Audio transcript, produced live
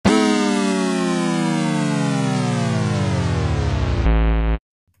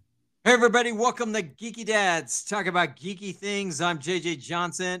Hey everybody, welcome to Geeky Dads. Talk about geeky things. I'm JJ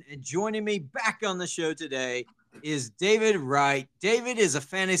Johnson, and joining me back on the show today is David Wright. David is a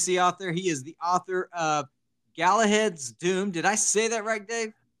fantasy author. He is the author of Galahad's Doom. Did I say that right,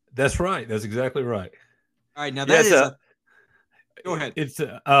 Dave? That's right. That's exactly right. All right, now that Yes, is a go ahead.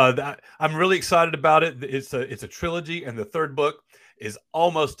 I'm really excited about it. It's a trilogy, and the third book is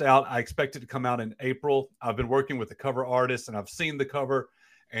almost out. I expect it to come out in April. I've been working with the cover artist, and I've seen the cover,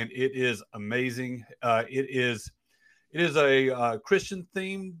 and it is amazing. It is a Christian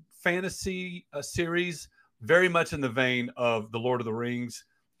themed fantasy series, very much in the vein of the Lord of the Rings.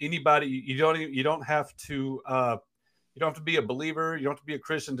 Anybody, you don't have to you don't have to be a believer. You don't have to be a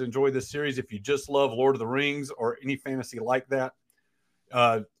Christian to enjoy this series. If you just love Lord of the Rings or any fantasy like that,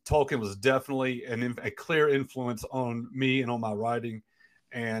 Tolkien was definitely a clear influence on me and on my writing.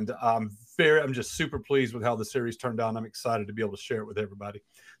 And I'm just super pleased with how the series turned out. I'm excited to be able to share it with everybody.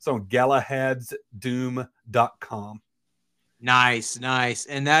 It's on GalahadsDoom.com. Nice, nice.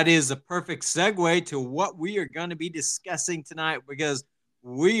 And that is a perfect segue to what we are going to be discussing tonight because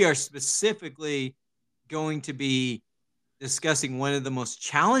we are specifically going to be discussing one of the most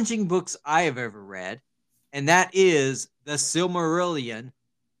challenging books I have ever read, and that is The Silmarillion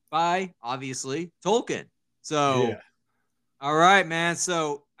by obviously Tolkien. So, Yeah. all right, man.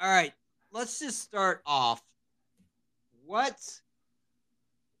 So, all right, let's just start off. What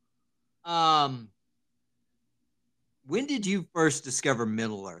um when did you first discover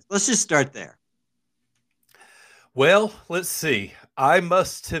Middle Earth? Let's just start there. Well, let's see. I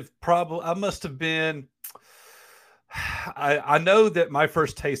must have been I know that my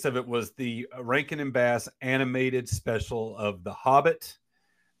first taste of it was the Rankin and Bass animated special of The Hobbit,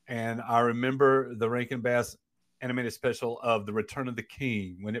 and I remember the Rankin Bass animated special of The Return of the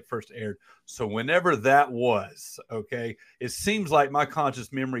King when it first aired. So whenever that was, okay, it seems like my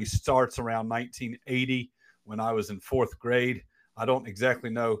conscious memory starts around 1980 when I was in fourth grade. I don't exactly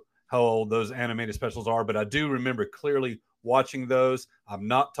know how old those animated specials are, but I do remember clearly watching those. I'm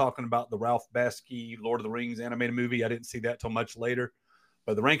not talking about the Ralph Bakshi Lord of the Rings animated movie. I didn't see that till much later.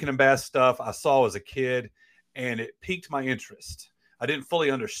 But the Rankin and Bass stuff I saw as a kid, and it piqued my interest. I didn't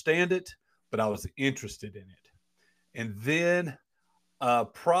fully understand it, but I was interested in it. And then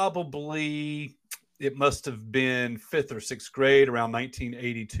probably it must have been fifth or sixth grade, around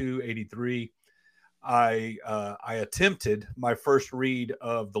 1982, 83. I attempted my first read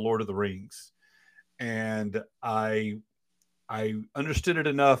of the Lord of the Rings, and I understood it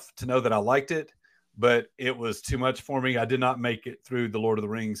enough to know that I liked it, but it was too much for me. I did not make it through the Lord of the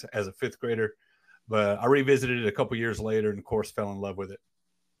Rings as a fifth grader, but I revisited it a couple years later, and of course fell in love with it.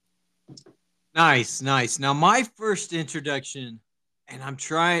 Nice, nice. Now my first introduction, and I'm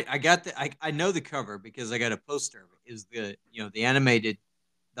trying. I know the cover because I got a poster of it. Is the animated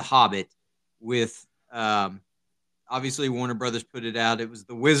The Hobbit with obviously Warner Brothers put it out. It was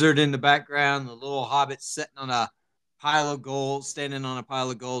the wizard in the background, the little hobbit sitting on a pile of gold, standing on a pile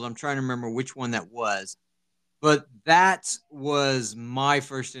of gold. I'm trying to remember which one that was, but that was my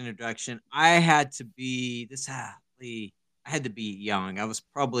first introduction. I had to be young. I was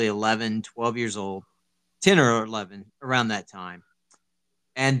probably 11, 12 years old, 10 or 11 around that time.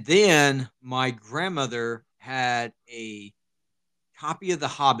 And then my grandmother had a copy of The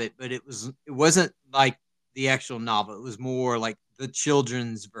Hobbit, but it wasn't like the actual novel. It was more like the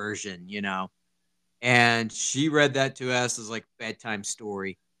children's version. And she read that to us as like a bedtime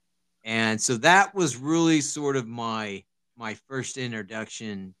story. And so that was really sort of my first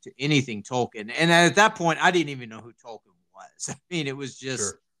introduction to anything Tolkien. And at that point, I didn't even know who Tolkien was. I mean, it was just,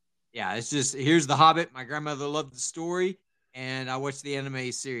 Sure. yeah, it's just here's The Hobbit. My grandmother loved the story, and I watched the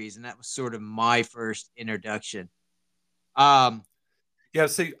anime series, and that was sort of my first introduction. Um, Yeah,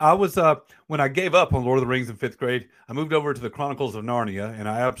 see, I was when I gave up on Lord of the Rings in fifth grade, I moved over to the Chronicles of Narnia, and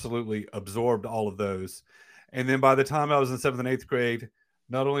I absolutely absorbed all of those. And then by the time I was in seventh and eighth grade,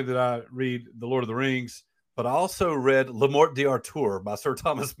 not only did I read the Lord of the Rings, but I also read Le Morte d'Arthur by Sir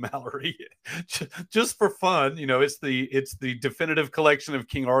Thomas Mallory, just for fun. You know, it's the definitive collection of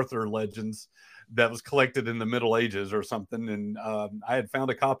King Arthur legends that was collected in the Middle Ages or something, and I had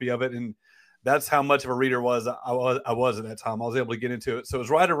found a copy of it, and that's how much of a reader I was at that time. I was able to get into it. So it was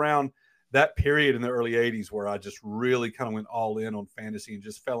right around that period in the early 80s where I just really kind of went all in on fantasy and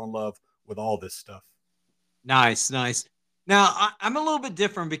just fell in love with all this stuff. Nice, nice. Now I'm a little bit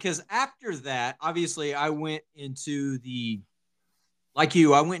different because after that, obviously, I went into like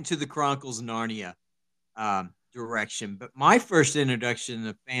you, I went into the Chronicles of Narnia direction. But my first introduction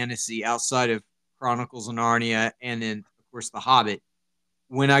to fantasy outside of Chronicles of Narnia and then, of course, The Hobbit,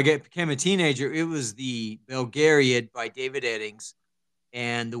 when became a teenager, it was the Belgariad by David Eddings.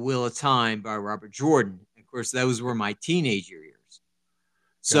 and The Wheel of Time by Robert Jordan. Of course, those were my teenager years. Gotcha.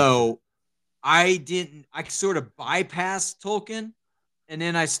 So I sort of bypassed Tolkien, and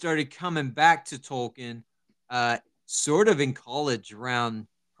then I started coming back to Tolkien uh, sort of in college around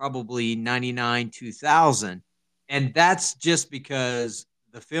probably 99, 2000. And that's just because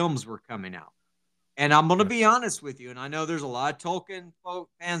the films were coming out. And I'm going to be Gotcha. honest with you, and I know there's a lot of Tolkien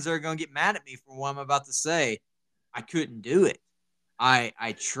fans that are going to get mad at me for what I'm about to say. I couldn't do it.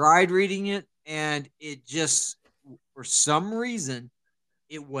 I tried reading it, and it just, for some reason,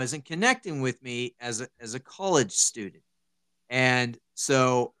 it wasn't connecting with me as a college student. And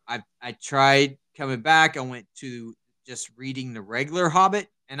so I tried coming back. I went to just reading the regular Hobbit,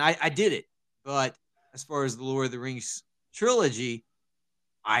 and I did it. But as far as the Lord of the Rings trilogy,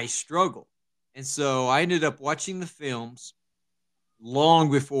 I struggled. And so I ended up watching the films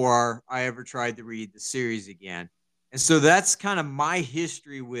long before I ever tried to read the series again. And so that's kind of my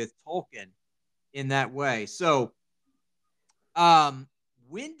history with Tolkien in that way. So, um,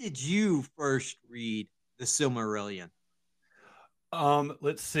 when did you first read the Silmarillion?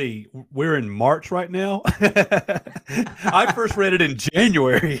 Let's see. We're in March right now. I first read it in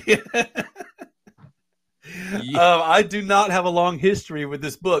January. Yeah. I do not have a long history with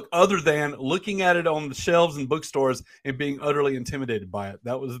this book other than looking at it on the shelves in bookstores and being utterly intimidated by it.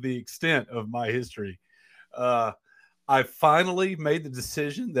 That was the extent of my history. Uh, I finally made the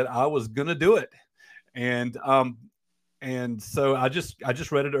decision that I was going to do it. And so I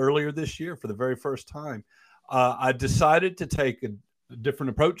just read it earlier this year for the very first time. I decided to take a different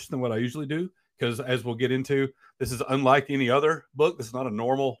approach than what I usually do because, as we'll get into, this is unlike any other book. This is not a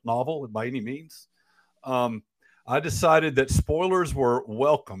normal novel by any means. Um, I decided that spoilers were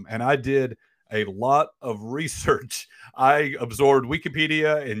welcome, and I did a lot of research. I absorbed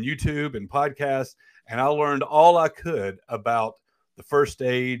Wikipedia and YouTube and podcasts, and I learned all I could about the first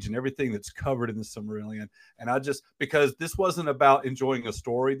age and everything that's covered in the Silmarillion. And I just, because this wasn't about enjoying a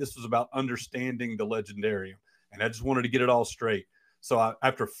story, this was about understanding the legendarium. And I just wanted to get it all straight. So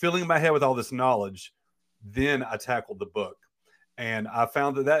after filling my head with all this knowledge, then I tackled the book. And I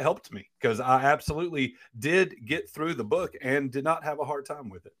found that helped me because I absolutely did get through the book and did not have a hard time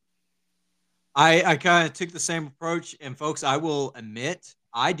with it. I kind of took the same approach. And folks, I will admit,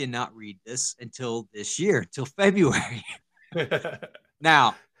 I did not read this until this year, till February.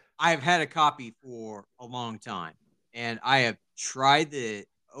 Now, I've had a copy for a long time, and I have tried to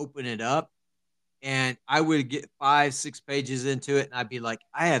open it up, and I would get 5, 6 pages into it, and I'd be like,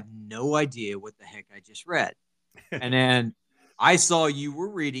 I have no idea what the heck I just read. And then I saw you were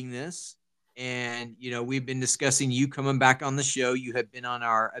reading this, and we've been discussing you coming back on the show. You have been on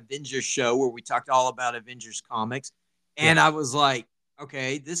our Avengers show where we talked all about Avengers comics, Yeah. and I was like,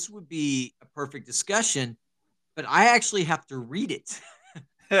 okay, this would be a perfect discussion, but I actually have to read it.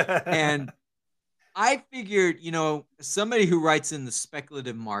 And I figured, somebody who writes in the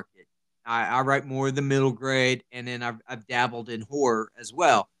speculative market, I write more of the middle grade, and then I've dabbled in horror as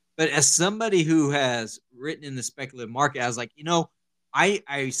well. But as somebody who has written in the speculative market, I was like,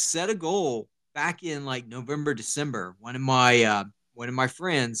 I set a goal back in like November, December. One of my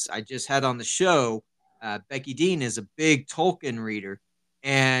friends I just had on the show, Becky Dean, is a big Tolkien reader,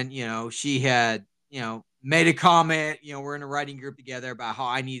 and she had made a comment. We're in a writing group together about how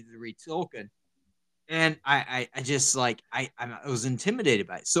I needed to read Tolkien, and I just like I was intimidated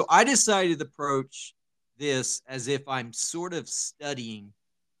by it. So I decided to approach this as if I'm sort of studying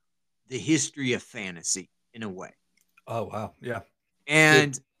the history of fantasy in a way. Oh, wow. Yeah. It,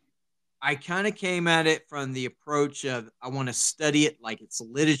 And I kind of came at it from the approach of I want to study it like it's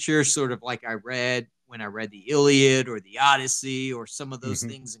literature, sort of like I read when I read the Iliad or the Odyssey or some of those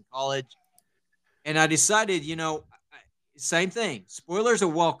mhm. things in college. And I decided, same thing. Spoilers are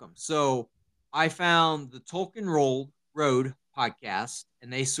welcome. So I found the Road podcast,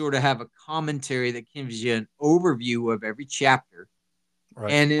 and they sort of have a commentary that gives you an overview of every chapter. Right.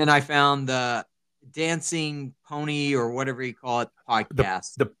 And then I found the Dancing Pony or whatever you call it The,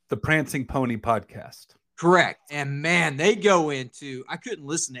 podcast. the Prancing Pony podcast. Correct. And man, they go into, I couldn't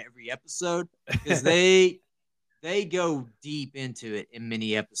listen to every episode because they go deep into it in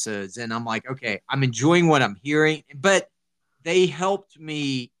many episodes. And I'm like, okay, I'm enjoying what I'm hearing, but they helped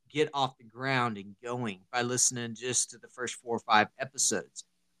me get off the ground and going by listening just to the first 4 or 5 episodes.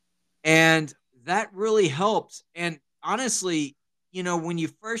 And that really helps. And honestly, when you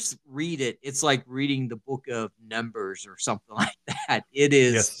first read it, it's like reading the book of Numbers or something like that.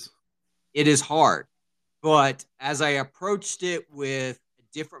 Yes. It is hard. But as I approached it with a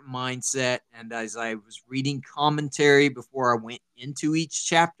different mindset, and as I was reading commentary before I went into each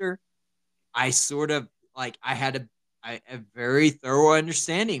chapter, I sort of like I had a very thorough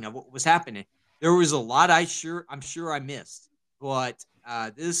understanding of what was happening. There was a lot I'm sure I missed, but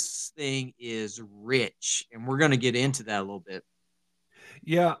this thing is rich, and we're going to get into that a little bit.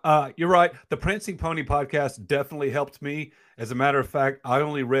 Yeah, you're right. The Prancing Pony podcast definitely helped me. As a matter of fact, I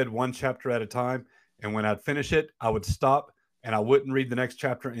only read one chapter at a time. And when I'd finish it, I would stop and I wouldn't read the next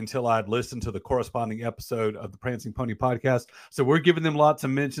chapter until I'd listened to the corresponding episode of the Prancing Pony podcast. So we're giving them lots of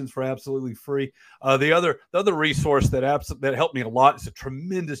mentions for absolutely free. The other resource that helped me a lot is a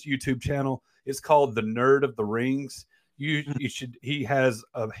tremendous YouTube channel. It's called The Nerd of the Rings. He has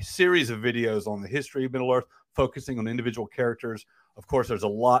a series of videos on the history of Middle Earth, focusing on individual characters. Of course, there's a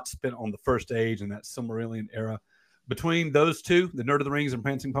lot spent on the First Age and that Silmarillion era. Between those two, the Nerd of the Rings and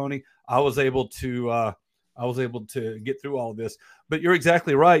Prancing Pony, I was able to get through all of this. But you're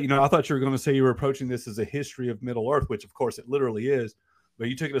exactly right. I thought you were going to say you were approaching this as a history of Middle Earth, which of course it literally is. But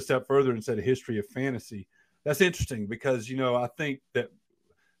you took it a step further and said a history of fantasy. That's interesting because I think that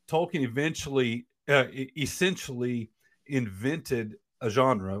Tolkien essentially invented a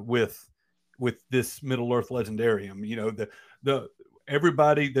genre with this Middle Earth legendarium. The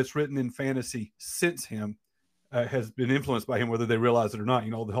everybody that's written in fantasy since him has been influenced by him, whether they realize it or not.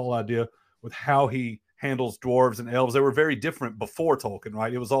 The whole idea with how he handles dwarves and elves, they were very different before Tolkien,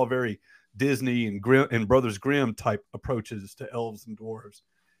 right? It was all very Disney and Brothers Grimm type approaches to elves and dwarves.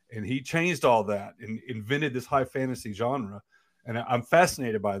 And he changed all that and invented this high fantasy genre. And I'm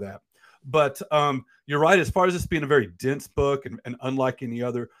fascinated by that. But you're right, as far as this being a very dense book and unlike any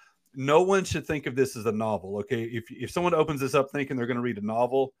other, no one should think of this as a novel. Okay, if someone opens this up thinking they're going to read a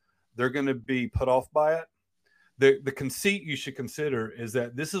novel, they're going to be put off by it. The conceit you should consider is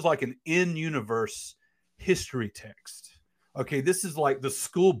that this is like an in-universe history text. Okay, this is like the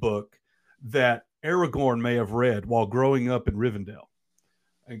school book that Aragorn may have read while growing up in Rivendell.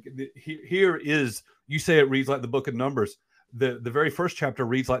 Here is, you say it reads like the book of Numbers. The very first chapter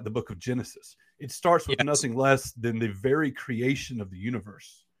reads like the book of Genesis. It starts with nothing less than the very creation of the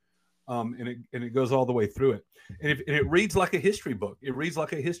universe. And it goes all the way through it. And it reads like a history book. It reads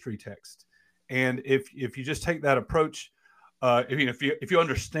like a history text. And if you just take that approach, if you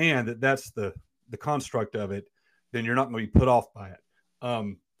understand that that's the construct of it, then you're not going to be put off by it.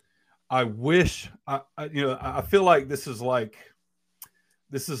 I feel like this is like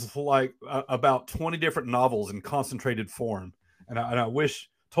about 20 different novels in concentrated form. And I wish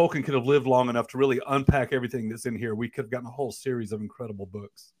Tolkien could have lived long enough to really unpack everything that's in here. We could have gotten a whole series of incredible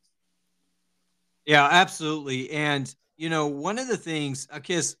books. Yeah, absolutely. And one of the things,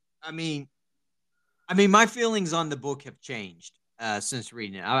 because I mean, my feelings on the book have changed since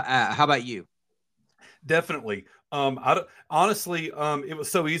reading it. How about you? Definitely. Honestly, it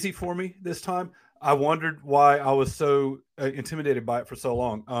was so easy for me this time. I wondered why I was so intimidated by it for so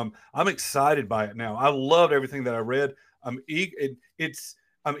long. I'm excited by it now. I loved everything that I read. I'm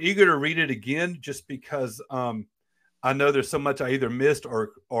eager to read it again, just because I know there's so much I either missed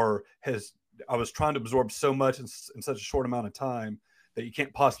or I was trying to absorb so much in such a short amount of time that you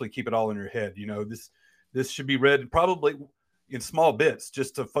can't possibly keep it all in your head. This should be read probably in small bits,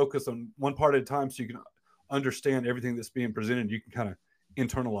 just to focus on one part at a time, so you can understand everything that's being presented. You can kind of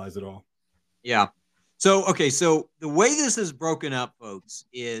internalize it all. Yeah. So the way this is broken up, folks,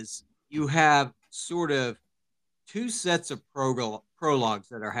 is you have sort of two sets of prologues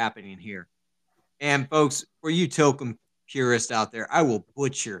that are happening here. And folks, for you Tolkien purists out there, I will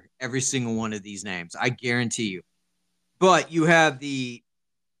butcher every single one of these names. I guarantee you. But you have is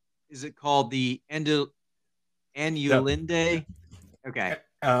it called the Annulinde? Okay.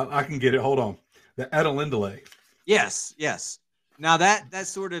 I can get it. Hold on. The Adalindale. Yes. Now that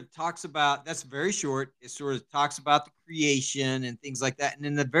sort of talks about, that's very short. It sort of talks about the creation and things like that. And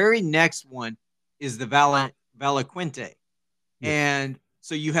then the very next one is the Valaquinte. Yes. And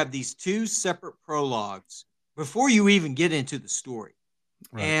so you have these two separate prologues before you even get into the story.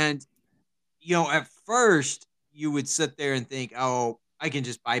 Right. And, at first you would sit there and think, oh, I can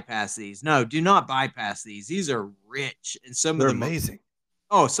just bypass these. No, do not bypass these. These are rich. And they're amazing.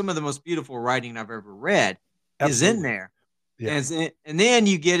 Some of the most beautiful writing I've ever read is in there. Yeah. And then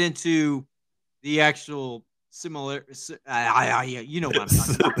you get into the actual what I'm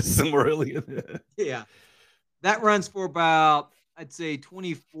talking about. Silmarillion. Yeah. That runs for about, I'd say,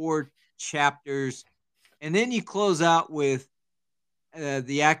 24 chapters. And then you close out with how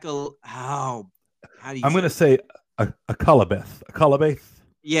do you I'm going to say a Cullabeth. A Cullabeth?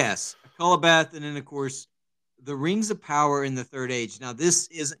 Yes, a Cullabeth. And then, of course, the Rings of Power in the Third Age. Now, this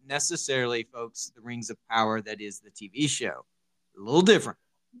isn't necessarily, folks, the Rings of Power that is the TV show. A little different.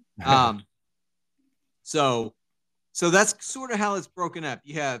 So that's sort of how it's broken up.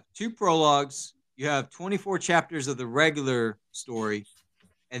 You have two prologues, you have 24 chapters of the regular story,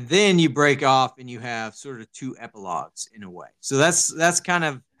 and then you break off and you have sort of two epilogues in a way. So that's kind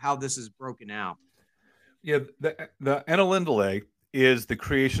of how this is broken out. Yeah, the Annalindale is the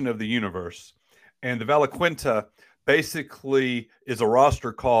creation of the universe, and the Valaquinta basically is a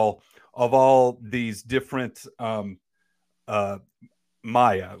roster call of all these different uh,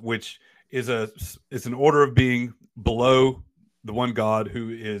 Maya, which is an order of being below the one god who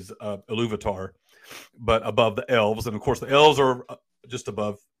is Iluvatar, but above the elves, and of course the elves are just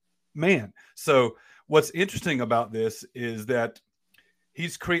above man. So what's interesting about this is that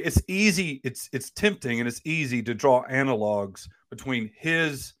it's easy, it's tempting, and it's easy to draw analogs between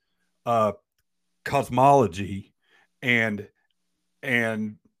his uh, cosmology and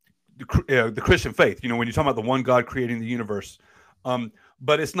and the Christian faith. You know, when you talk about the one God creating the universe, um,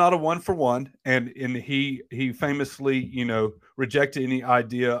 but it's not a one for one. And he famously, you know, rejected any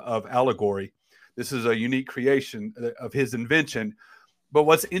idea of allegory. This is a unique creation of his invention. But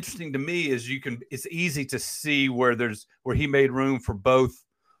what's interesting to me is it's easy to see where he made room for both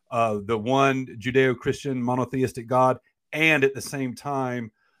the one Judeo-Christian monotheistic God and at the same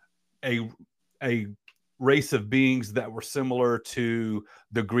time a a race of beings that were similar to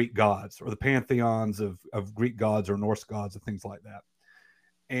the Greek gods or the pantheons of Greek gods or Norse gods and things like that.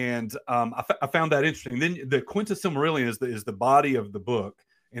 And I found that interesting. And then the Quinta Silmarillion is the body of the book,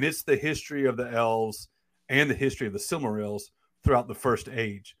 and it's the history of the elves and the history of the Silmarils throughout the First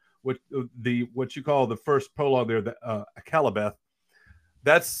Age. What you call the first prologue there, the Akalabeth,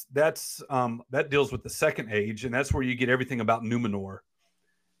 that deals with the Second Age, and that's where you get everything about Numenor.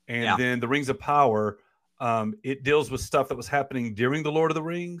 And Yeah. then the Rings of Power, it deals with stuff that was happening during the Lord of the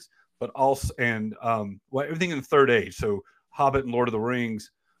Rings, but also everything in the Third Age. So Hobbit and Lord of the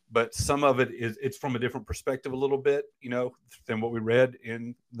Rings, but some of it's from a different perspective a little bit, you know, than what we read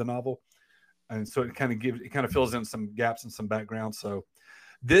in the novel. And so it kind of fills in some gaps and some background. So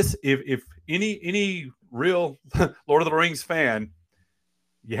this, if any real Lord of the Rings fan,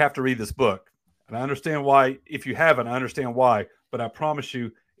 you have to read this book. And I understand why. If you haven't, I understand why. But I promise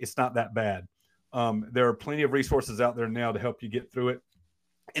you, it's not that bad. There are plenty of resources out there now to help you get through it.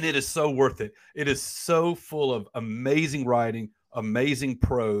 And it is so worth it. It is so full of amazing writing, amazing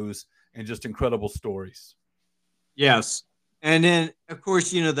prose, and just incredible stories. Yes. And then, of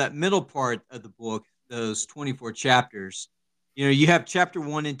course, you know, that middle part of the book, those 24 chapters, you know, you have chapter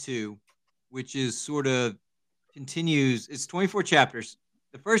 1 and 2, which is sort of continues, it's 24 chapters.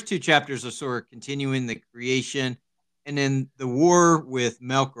 The first two chapters are sort of continuing the creation, and then the war with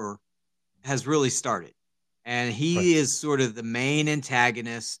Melkor has really started. And Right. he is sort of the main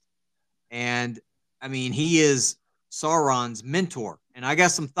antagonist. And I mean, he is Sauron's mentor. And I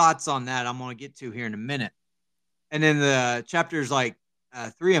got some thoughts on that I'm going to get to here in a minute. And then the chapters like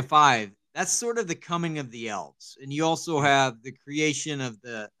 3 and 5, that's sort of the coming of the elves. And you also have the creation of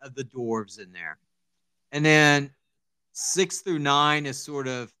the dwarves in there. And then 6 through 9 is sort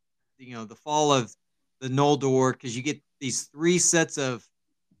of, you know, the fall of the Noldor, because you get these three sets of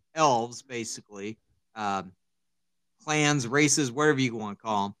elves, basically, um, clans, races, whatever you want to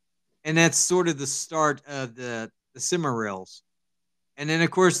call them, and that's sort of the start of the Cimmerils. And then,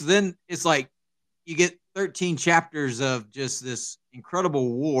 of course, then it's like you get 13 chapters of just this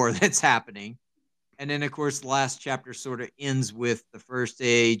incredible war that's happening. And then, of course, the last chapter sort of ends with the First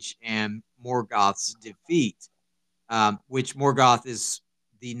Age and Morgoth's defeat, which Morgoth is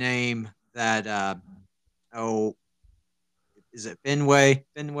the name that, oh, is it Finway?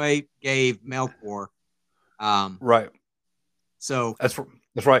 Finway gave Melkor. Um, Right. so, That's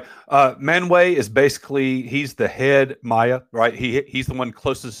right. Manwë is basically he's the head Maya, right? He's the one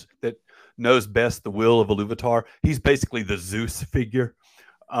closest that knows best the will of Iluvatar. He's basically the Zeus figure,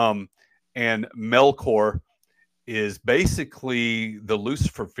 um, and Melkor is basically the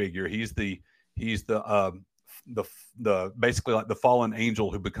Lucifer figure. He's the the basically like the fallen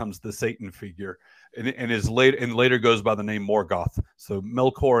angel who becomes the Satan figure, and is later goes by the name Morgoth. So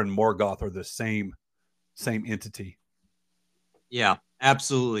Melkor and Morgoth are the same entity. yeah,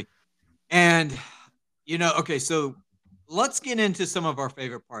 absolutely. And, you know, okay, so let's get into some of our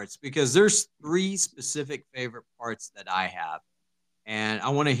favorite parts because there's three specific favorite parts that I have. And I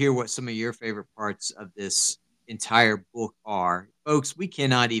want to hear what some of your favorite parts of this entire book are. Folks, we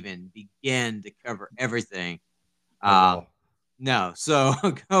cannot even begin to cover everything. Not at Um, all. no, so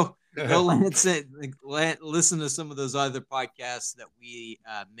go listen to some of those other podcasts that we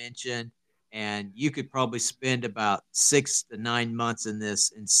mentioned, and you could probably spend about 6 to 9 months in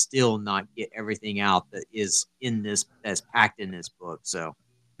this and still not get everything out that is in this that's packed in this book. So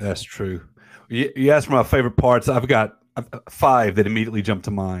That's true. You asked for my favorite parts. I've got five that immediately jump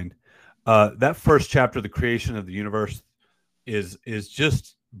to mind. That first chapter, the creation of the universe, is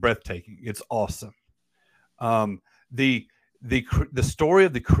just breathtaking. It's awesome. Um, the the story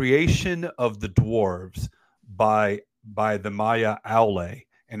of the creation of the dwarves by the Maya Aule,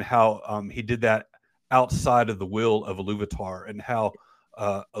 and how he did that outside of the will of Iluvatar, and how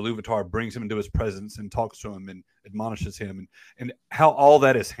Iluvatar brings him into his presence and talks to him and admonishes him, and how all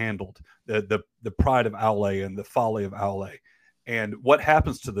that is handled, the pride of Aule and the folly of Aule, and what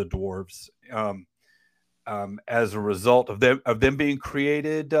happens to the dwarves as a result of them being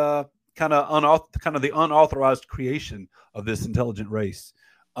created, kind of the unauthorized creation of this intelligent race.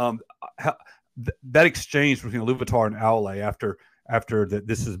 Um, how, that exchange between Iluvatar and Aule after that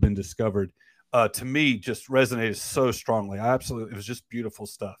this has been discovered, to me just resonated so strongly. It was just beautiful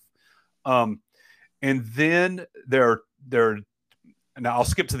stuff. Um, and then there now I'll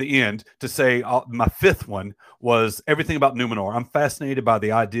skip to the end to say my fifth one was everything about Numenor. I'm fascinated by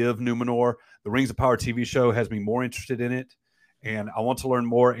the idea of Numenor. The Rings of Power TV show has me more interested in it, and I want to learn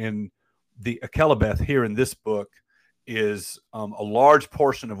more. And the Akelabeth here in this book is a large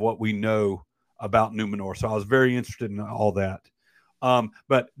portion of what we know about Numenor. So I was very interested in all that.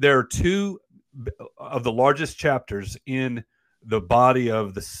 But there are two of the largest chapters in the body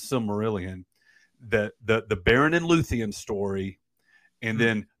of the Silmarillion: the Beren and Luthien story, and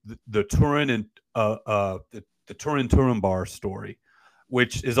then the Turin and the Turin Turambar story,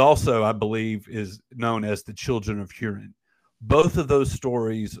 which is also, I believe, is known as the Children of Hurin. Both of those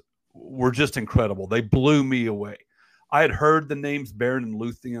stories were just incredible. They blew me away. I had heard the names Beren and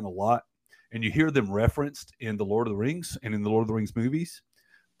Luthien a lot, and you hear them referenced in the Lord of the Rings and in the Lord of the Rings movies,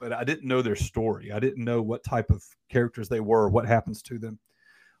 but I didn't know their story. I didn't know what type of characters they were, what happens to them.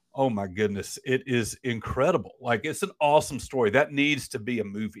 Oh my goodness, it is incredible. Like, it's an awesome story that needs to be a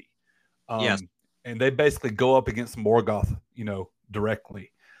movie. Yes. And they basically go up against Morgoth,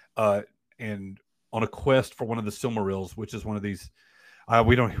 directly, and on a quest for one of the Silmarils, which is one of these. We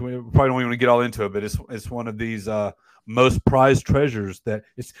probably don't even want to get all into it, but it's one of these most prized treasures that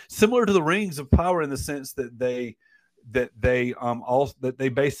it's similar to the Rings of Power in the sense that they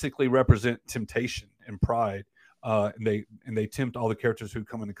basically represent temptation and pride, and they tempt all the characters who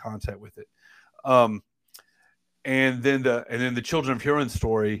come into contact with it. And then the Children of Hurin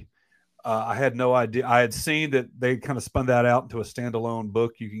story, I had no idea. I had seen that they kind of spun that out into a standalone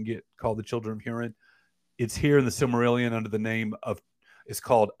book you can get called The Children of Hurin. It's here in the Silmarillion under the name of, it's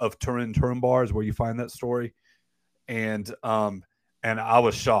called Of Turin Turambar is where you find that story. And I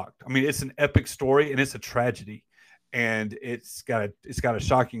was shocked. I mean, it's an epic story and it's a tragedy, and it's got a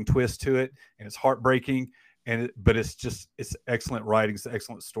shocking twist to it, and it's heartbreaking, but it's excellent writing, it's an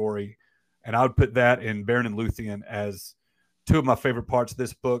excellent story, and I would put that in Beren and Luthien as two of my favorite parts of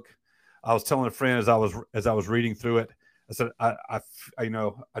this book. I was telling a friend as I was reading through it, I said I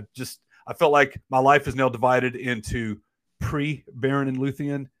felt like my life is now divided into pre Beren and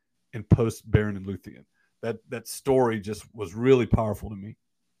Luthien and post Beren and Luthien. That story just was really powerful to me.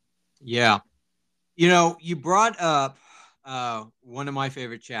 Yeah. You brought up one of my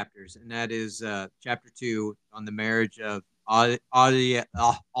favorite chapters, and that is chapter 2 on the marriage of Aye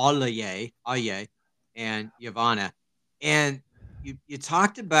and Yavanna. And you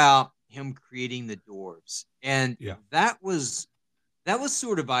talked about him creating the dwarves, and Yeah. that was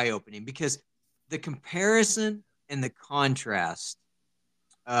sort of eye opening, because the comparison and the contrast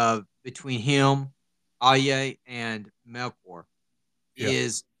between him, Aye, and Melkor Yeah.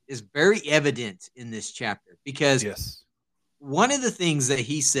 is very evident in this chapter, because Yes. one of the things that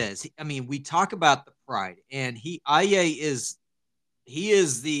he says, I mean, we talk about the pride, and Aye is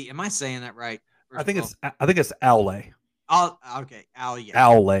the, am I saying that right? I First think of all, it's Owlay. Okay, Aye.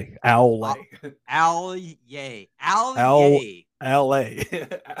 Owlay. Owlay. Aye. Owl. Aye. L.A.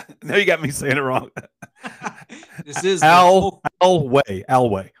 Now you got me saying it wrong. This is the Al Alway.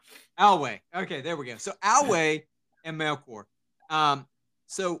 Alway. Alway. Okay, there we go. So Alway and Melkor.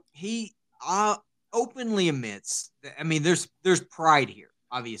 So he openly admits that, I mean, there's pride here.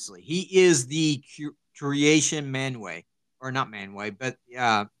 Obviously, he is the creation manway, or not manway, but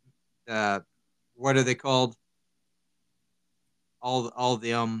what are they called? All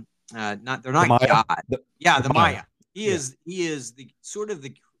the not, they're The not Maya. God. Yeah, The the Maya. Maya. Yeah. He is the sort of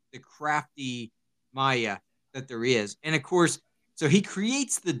the crafty Maya that there is. And of course, so he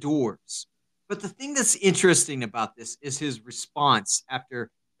creates the dwarves. But the thing that's interesting about this is his response after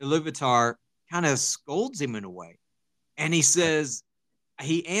Iluvatar kind of scolds him in a way. And he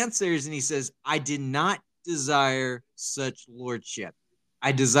answers and he says, I did not desire such lordship.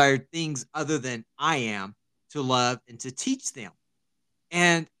 I desired things other than I am, to love and to teach them.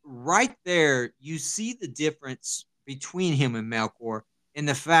 And right there, you see the difference between him and Melkor, in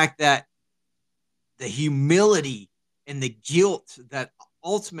the fact that the humility and the guilt that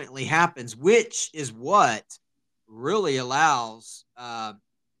ultimately happens, which is what really allows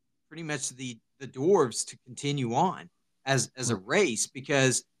pretty much the dwarves to continue on as a race,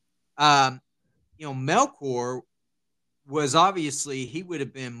 because Melkor was obviously, he would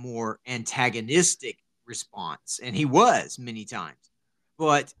have been more antagonistic response, and he was many times,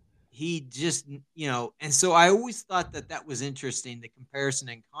 but he just, and so I always thought that that was interesting, the comparison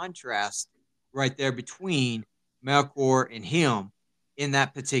and contrast right there between Melkor and him in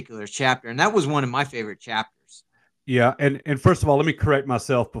that particular chapter, and that was one of my favorite chapters. Yeah, and first of all, let me correct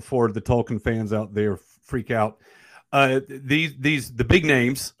myself before the Tolkien fans out there freak out. The big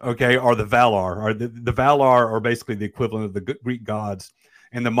names, okay, are the Valar. Are the Valar are basically the equivalent of the Greek gods,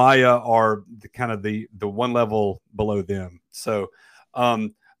 and the Maya are the kind of the one level below them. So,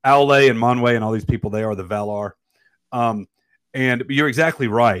 Aule and Manwë and all these people, they are the Valar. And you're exactly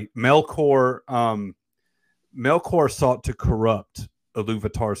right. Melkor sought to corrupt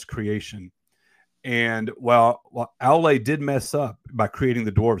Iluvatar's creation. And while Aule did mess up by creating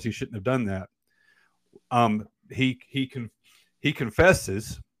the dwarves, he shouldn't have done that. He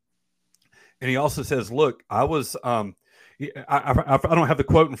confesses, and he also says, "Look, I was I don't have the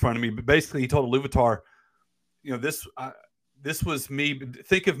quote in front of me, but basically he told Iluvatar, this was me.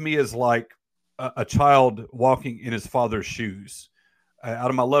 Think of me as like a child walking in his father's shoes. Out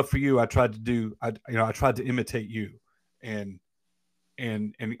of my love for you, I tried to imitate you, and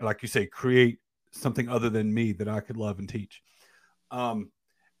like you say, create something other than me that I could love and teach."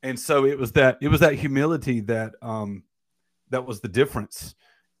 And so it was that humility that was the difference.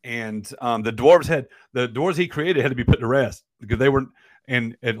 And the dwarves he created had to be put to rest, because they were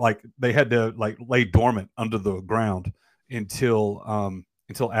and like they had to like lay dormant under the ground until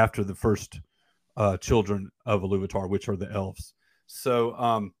after the first children of Iluvatar, which are the elves.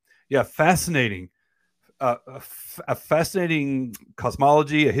 So yeah, fascinating. A fascinating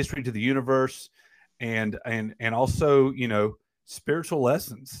cosmology, a history to the universe, and also spiritual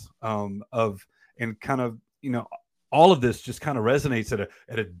lessons of, and kind of all of this just kind of resonates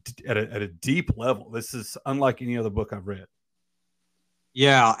at a deep level. This is unlike any other book I've read.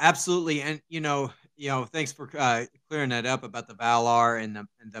 Yeah, absolutely. And thanks for clearing that up about the Valar and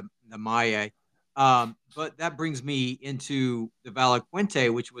the Maya. But that brings me into the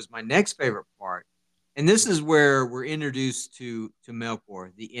Valaquente, which was my next favorite part. And this is where we're introduced to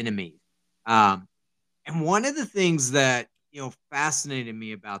Melkor, the enemy. And one of the things that fascinated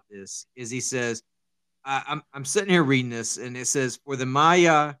me about this is he says, I'm sitting here reading this, and it says, "For the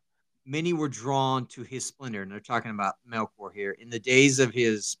Maya, many were drawn to his splendor," and they're talking about Melkor here, "in the days of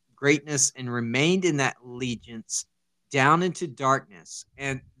his greatness, and remained in that allegiance down into darkness."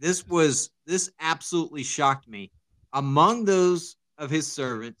 And this absolutely shocked me. Among those of his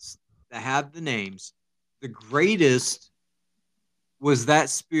servants that have the names, the greatest was that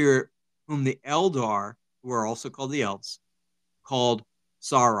spirit whom the Eldar, who are also called the elves, called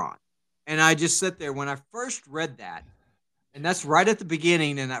Sauron. And I just sit there when I first read that, and that's right at the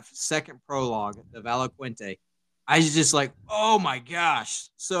beginning in that second prologue, the Valaquente. I was just like, oh my gosh.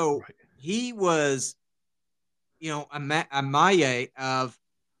 So he was, a Maya of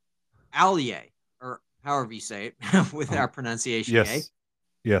Allier, or however you say it, with our pronunciation. Yes.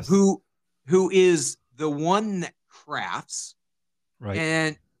 Yes. Who is the one that crafts. Right.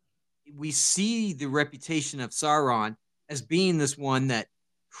 And we see the reputation of Sauron as being this one that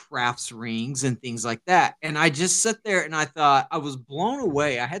crafts rings and things like that. And I just sat there and I thought, I was blown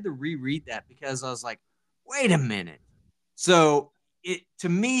away. I had to reread that because I was like, wait a minute. So to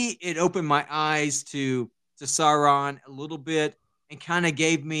me, it opened my eyes to Sauron a little bit, and kind of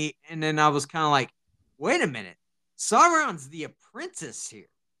gave me, and then I was kind of like, wait a minute. Sauron's the apprentice here,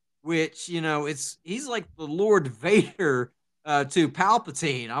 which, he's like the Lord Vader to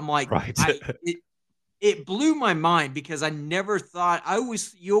Palpatine. I'm like, right. It blew my mind, because I never thought,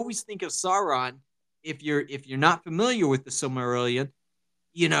 you always think of Sauron, if you're not familiar with the Silmarillion,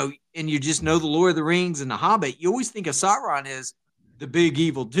 and you just know the Lord of the Rings and the Hobbit, you always think of Sauron as the big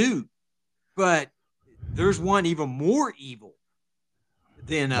evil dude. But there's one even more evil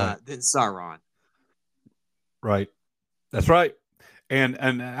than Sauron. Right. That's right. And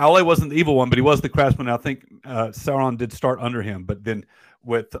Aule wasn't the evil one, but he was the craftsman. I think Sauron did start under him, but then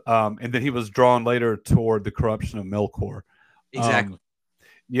and then he was drawn later toward the corruption of Melkor. Exactly.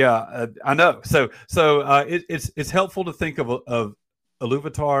 I know. So it's helpful to think of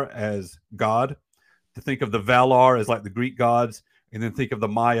Iluvatar as God, to think of the Valar as like the Greek gods, and then think of the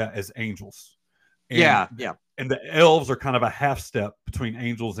Maya as angels. And, yeah. And the elves are kind of a half step between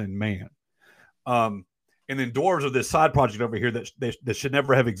angels and man. And then dwarves are this side project over here that should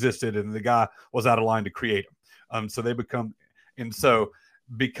never have existed, and the guy was out of line to create them. So they become, and so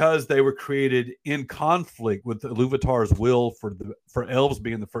because they were created in conflict with the Iluvatar's will for elves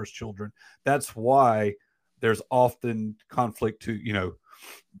being the first children, that's why there's often conflict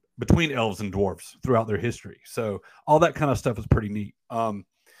between elves and dwarves throughout their history. So all that kind of stuff is pretty neat.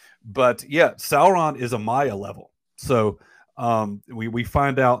 But yeah, Sauron is a Maya level. So we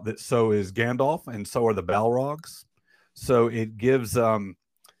find out that so is Gandalf, and so are the Balrogs. So it gives the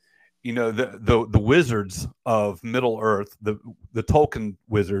wizards of Middle Earth, the Tolkien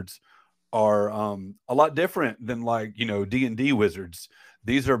wizards, are a lot different than like D&D wizards.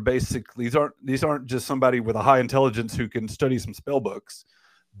 These aren't just somebody with a high intelligence who can study some spell books.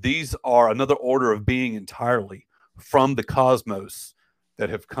 These are another order of being entirely from the cosmos that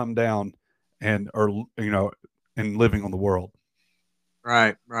have come down and are and living on the world.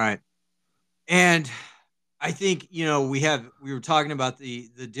 Right, right. And I think we were talking about the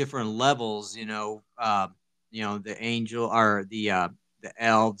different levels, the angel or the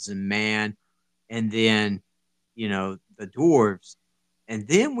elves and man, and then the dwarves, and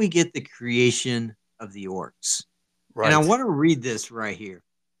then we get the creation of the orcs. And I Right. want to read this right here.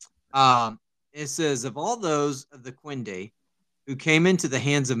 Um, it says, of all those of the Quinde who came into the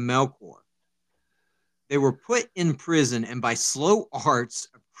hands of Melkor, they were put in prison and by slow arts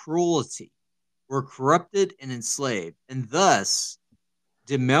of cruelty were corrupted and enslaved. And thus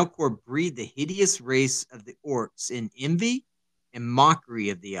did Melkor breed the hideous race of the orcs in envy and mockery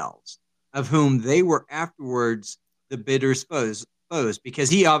of the elves, of whom they were afterwards the bitter foes, because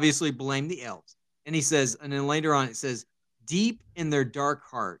he obviously blamed the elves. And he says, and then later on it says, deep in their dark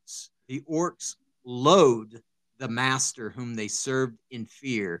hearts, the orcs loathed the master whom they served in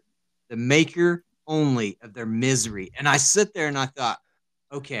fear, the maker only of their misery. And I sit there and I thought,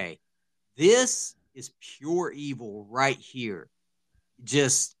 okay, this is pure evil right here,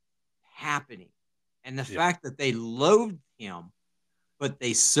 just happening. And the Yeah. fact that they loathed him, but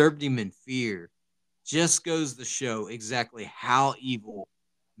they served him in fear, just goes to show exactly how evil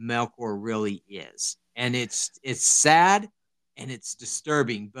Melkor really is. And it's sad and it's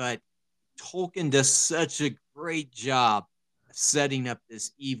disturbing, but Tolkien does such a great job of setting up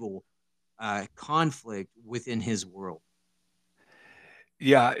this evil conflict within his world.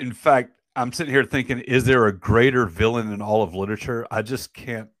 Yeah, in fact, I'm sitting here thinking, is there a greater villain in all of literature? I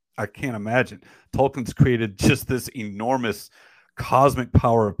can't imagine. Tolkien's created just this enormous cosmic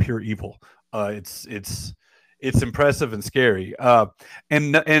power of pure evil. It's impressive and scary.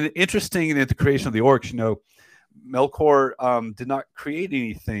 And interesting in the creation of the orcs, Melkor did not create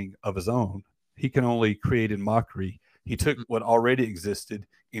anything of his own. He can only create in mockery. He took what already existed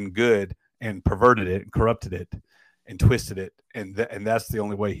in good and perverted it and corrupted it and twisted it, and that's the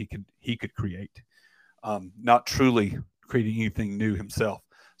only way he could create, not truly creating anything new himself.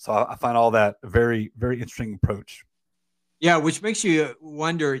 So I find all that a very, very interesting approach. Yeah, which makes you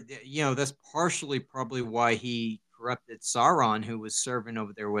wonder, that's partially probably why he corrupted Sauron, who was serving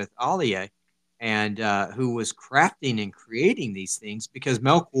over there with Alia, and who was crafting and creating these things, because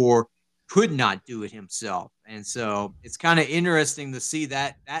Melkor could not do it himself. And so it's kind of interesting to see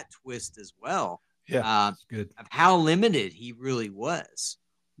that twist as well, Yeah, uh, it's good. of how limited he really was.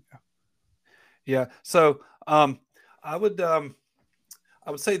 Yeah. So I would I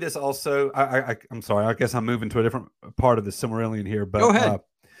would say this also. I'm sorry. I guess I'm moving to a different part of the Silmarillion here, Go but ahead.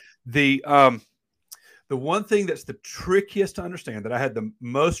 the the one thing that's the trickiest to understand that I had the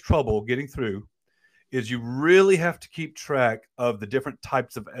most trouble getting through is you really have to keep track of the different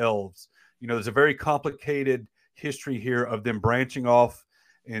types of elves. There's a very complicated history here of them branching off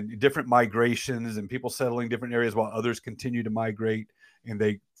in different migrations and people settling different areas while others continue to migrate, and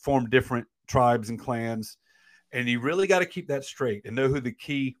they form different tribes and clans. And you really got to keep that straight and know who the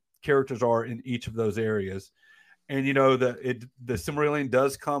key characters are in each of those areas. And the Silmarillion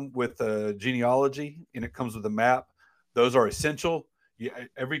does come with a genealogy, and it comes with a map. Those are essential.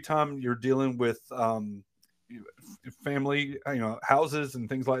 Every time you're dealing with family, houses and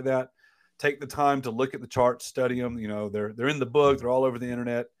things like that, take the time to look at the charts, study them. They're in the book. They're all over the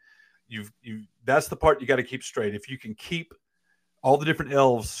internet. That's the part you got to keep straight. If you can keep all the different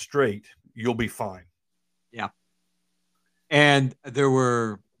elves straight, you'll be fine. Yeah. And there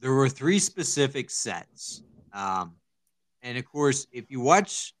were three specific sets. Um, and of course, if you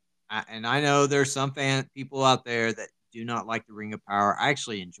watch, and I know there's some people out there that do not like the Ring of Power. I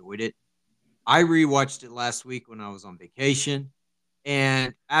actually enjoyed it. I rewatched it last week when I was on vacation,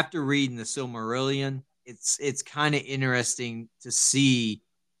 and after reading the Silmarillion, it's kind of interesting to see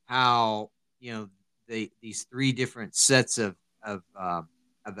how these three different sets of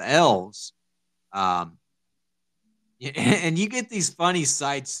elves, um, Yeah, and you get these funny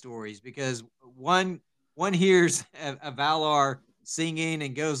side stories because one hears a Valar singing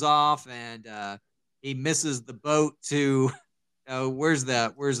and goes off, and he misses the boat to where's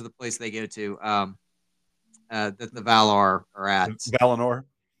the place they go to that the Valar are at. Valinor.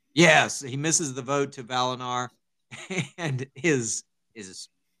 Yes, he misses the boat to Valinor, and his his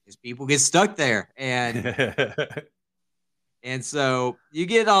people get stuck there, and so you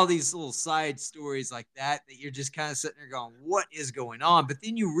get all these little side stories like that you're just kind of sitting there going, what is going on? But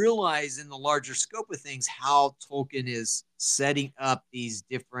then you realize in the larger scope of things how Tolkien is setting up these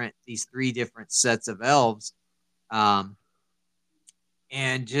three different sets of elves. Um,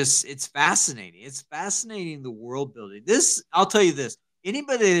 and just it's fascinating. It's fascinating the world building. This, I'll tell you this,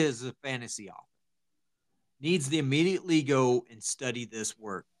 anybody that is a fantasy author needs to immediately go and study this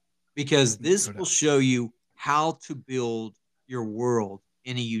work because this No will doubt. show you how to build your world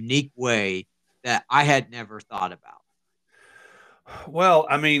in a unique way that I had never thought about. Well,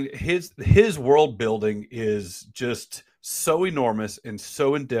 I mean, his world building is just so enormous and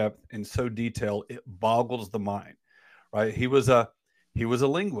so in depth and so detailed, it boggles the mind. Right? He was a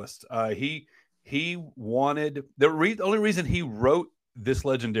linguist. He wanted the only reason he wrote this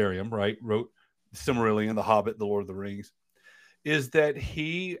legendarium, right? Wrote Silmarillion, The Hobbit, The Lord of the Rings, is that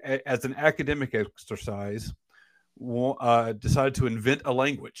he, as an academic exercise, decided to invent a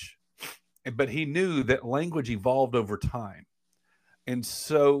language, but he knew that language evolved over time, and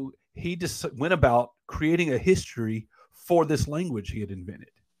so he just went about creating a history for this language he had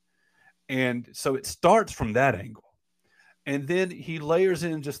invented. And so it starts from that angle. And then he layers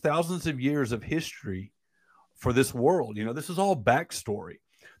in just thousands of years of history for this world. This is all backstory.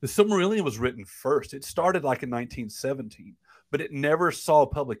 The Silmarillion was written first. It started like in 1917, but it never saw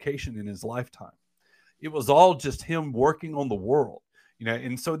publication in his lifetime. It was all just him working on the world.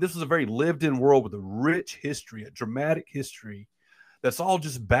 And so this was a very lived in world with a rich history, a dramatic history that's all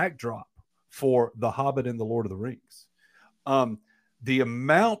just backdrop for The Hobbit and The Lord of the Rings. Um, the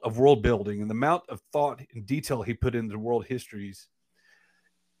amount of world building and the amount of thought and detail he put into world histories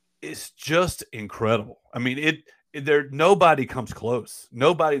is just incredible. I mean, there nobody comes close.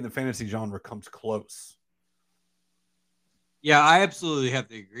 Nobody in the fantasy genre comes close. Yeah, I absolutely have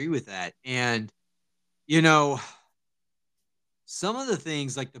to agree with that. And you know, some of the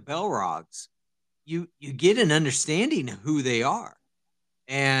things like the Belrogs, you get an understanding of who they are.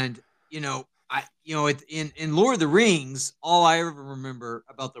 And in Lord of the Rings, all I ever remember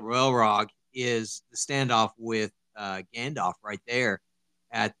about the Belrog is the standoff with Gandalf right there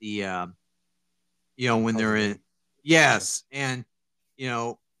at the when House they're of in. Doom. Yeah. Yes, and you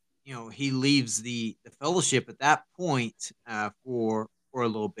know he leaves the Fellowship at that point for a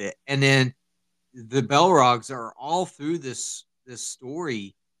little bit, and then the Belrogs are all through this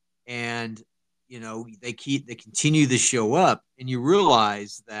story, and they continue to show up, and you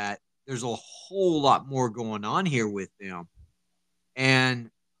realize that there's a whole lot more going on here with them. And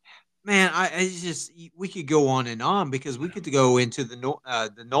man, I just we could go on and on because we could go into the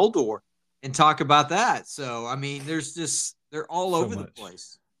Noldor and talk about that. So I mean, there's just they're all So over the much.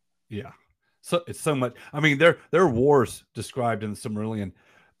 place. Yeah. So it's so much. I mean, there are wars described in the Silmarillion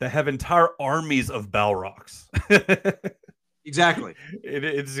that have entire armies of Balrogs. Exactly.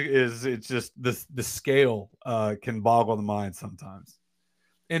 It's just the scale can boggle the mind sometimes.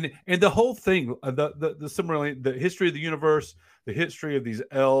 And the whole thing, the Silmarillion, the history of the universe, the history of these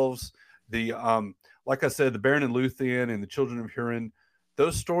elves, the like I said, the Baron and Luthien and the Children of Hurin,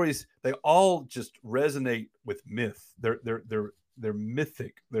 those stories, they all just resonate with myth. They're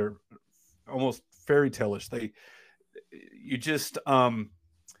mythic. They're almost fairy tale-ish. You just I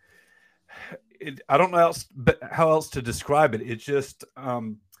don't know how else to describe it. It just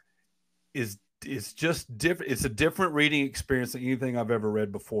is it's just different. It's a different reading experience than anything I've ever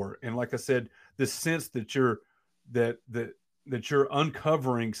read before. And like I said, this sense that that that you're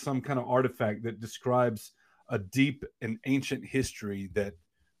uncovering some kind of artifact that describes a deep and ancient history that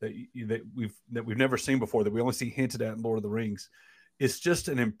we've never seen before, that we only see hinted at in Lord of the Rings. It's just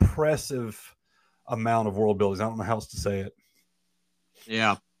an impressive amount of world buildings. I don't know how else to say it.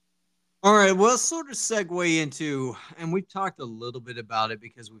 Yeah. All right. Well, let's sort of segue into, and we've talked a little bit about it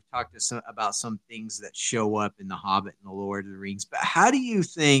because we've talked about some things that show up in The Hobbit and The Lord of the Rings. But how do you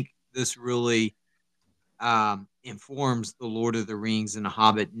think this really informs The Lord of the Rings and The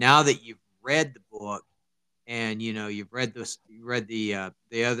Hobbit now that you've read the book and you've read you read the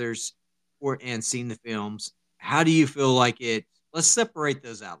others, and seen the films? How do you feel like it? Let's separate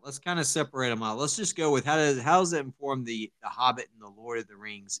those out. Let's kind of separate them out. Let's just go with how does it inform the Hobbit and the Lord of the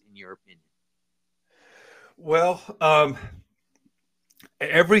Rings in your opinion? Well,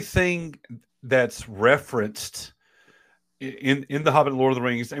 everything that's referenced in the Hobbit and Lord of the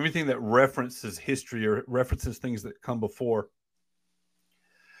Rings, everything that references history or references things that come before,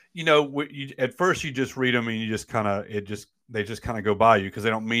 at first you just read them and you just kind of they just kind of go by you because they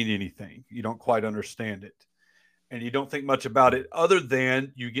don't mean anything. You don't quite understand it, and you don't think much about it other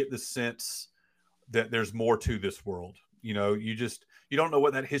than you get the sense that there's more to this world. You don't know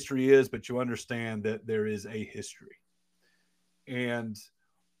what that history is, but you understand that there is a history. And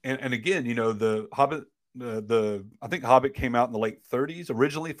again, the Hobbit, I think Hobbit came out in the late 30s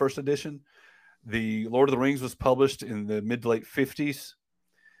originally, first edition. The Lord of the Rings was published in the mid to late 50s.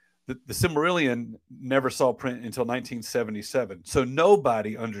 The Silmarillion never saw print until 1977. So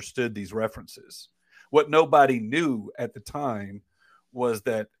nobody understood these references. What nobody knew at the time was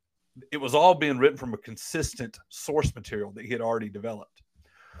that it was all being written from a consistent source material that he had already developed.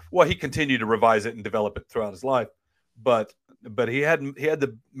 Well, he continued to revise it and develop it throughout his life, but he had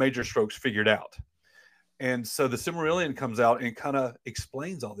the major strokes figured out. And so the Silmarillion comes out and kind of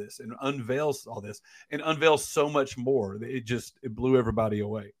explains all this and unveils all this and unveils so much more. It blew everybody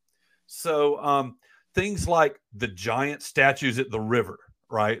away. So things like the giant statues at the river,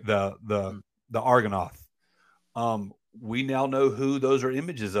 right? The Argonath. We now know who those are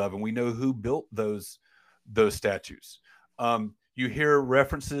images of, and we know who built those statues. You hear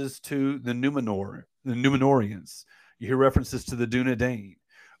references to the Numenorians. You hear references to the Dunedain.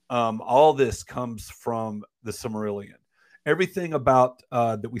 All this comes from the Silmarillion. Everything about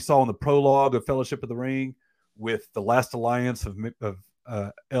that we saw in the prologue of Fellowship of the Ring, with the last alliance of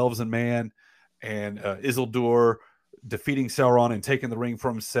elves and man, and Isildur defeating Sauron and taking the ring for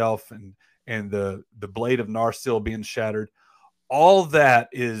himself, and the blade of Narsil being shattered. All that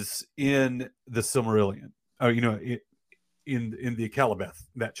is in the Silmarillion. In the Calibeth,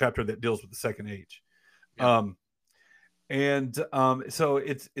 that chapter that deals with the Second Age. Yeah. So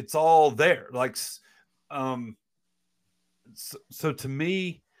it's all there. Like, so to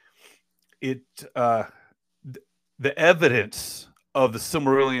me, the evidence of the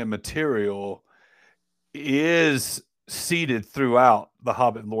Silmarillion material is seeded throughout the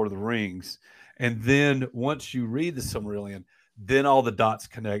Hobbit and Lord of the Rings. And then once you read the Silmarillion, then all the dots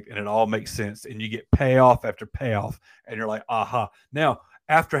connect and it all makes sense. And you get payoff after payoff. And you're like, aha. Now,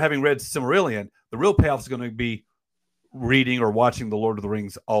 after having read Silmarillion, the real payoff is going to be reading or watching the Lord of the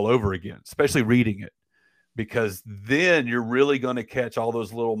Rings all over again, especially reading it. Because then you're really going to catch all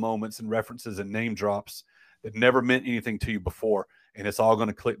those little moments and references and name drops that never meant anything to you before. And it's all going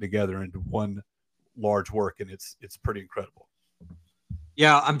to click together into one large work. And it's pretty incredible.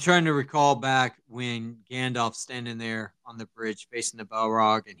 Yeah, I'm trying to recall back when Gandalf's standing there on the bridge facing the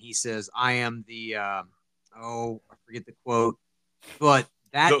Balrog, and he says, "I am the I forget the quote, but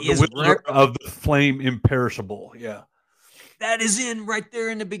that is the wielder of the flame imperishable." Yeah, that is in right there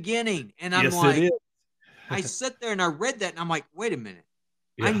in the beginning, and I'm like, I sat there and I read that, and I'm like, wait a minute,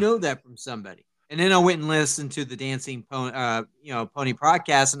 I know that from somebody. And then I went and listened to the Dancing Pony, Pony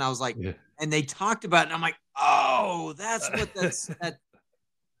podcast, and I was like, and they talked about it, and I'm like, oh, that's what that.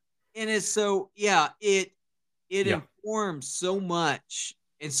 And it's so, it informs so much.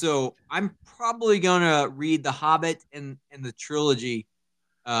 And so I'm probably going to read The Hobbit and the trilogy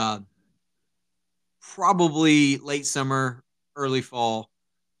probably late summer, early fall.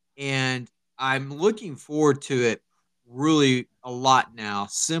 And I'm looking forward to it really a lot now,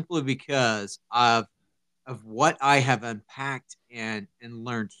 simply because of what I have unpacked and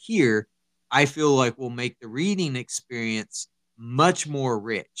learned here. I feel like will make the reading experience much more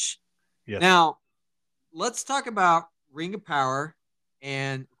rich. Yes. Now, let's talk about Ring of Power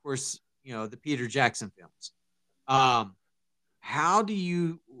and, of course, the Peter Jackson films. How do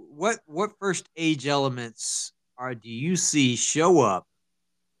you what first age elements do you see show up?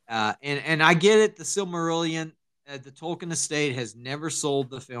 And I get it, the Silmarillion, the Tolkien estate has never sold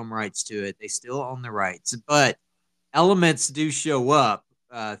the film rights to it. They still own the rights, but elements do show up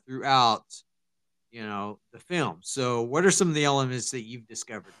throughout, the film. So what are some of the elements that you've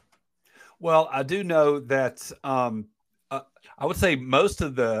discovered? Well, I do know that I would say most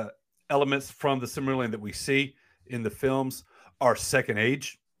of the elements from the Silmarillion that we see in the films are Second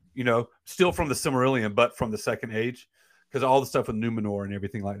Age, still from the Silmarillion, but from the Second Age, because all the stuff with Numenor and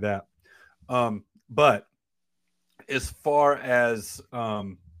everything like that. But as far as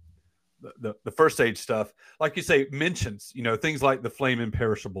the First Age stuff, like you say, mentions, things like the flame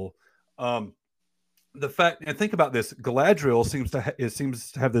imperishable. The fact, and think about this, Galadriel seems to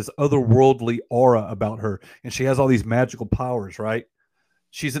have this otherworldly aura about her, and she has all these magical powers, right?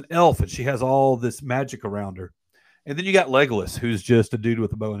 She's an elf, and she has all this magic around her. And then you got Legolas, who's just a dude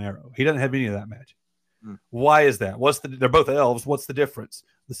with a bow and arrow. He doesn't have any of that magic. Why is that? They're both elves. What's the difference?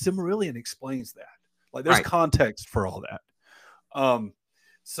 The Silmarillion explains that. Like, there's context for all that. Um,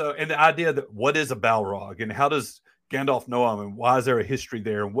 so, and the idea that what is a Balrog and how does Gandalf know him and why is there a history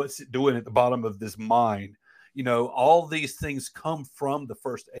there and what's it doing at the bottom of this mine? You know, all these things come from the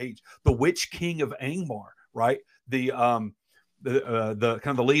First Age. The Witch King of Angmar, right? The kind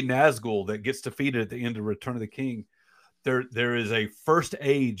of the lead Nazgul that gets defeated at the end of Return of the King. There is a First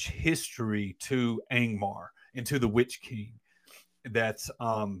Age history to Angmar and to the Witch King. That's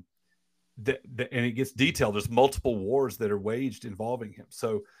and it gets detailed. There's multiple wars that are waged involving him.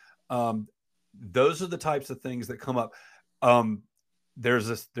 So those are the types of things that come up. There's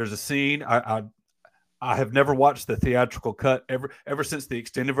a scene. I have never watched the theatrical cut ever since the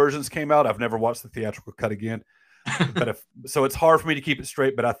extended versions came out. I've never watched the theatrical cut again. So it's hard for me to keep it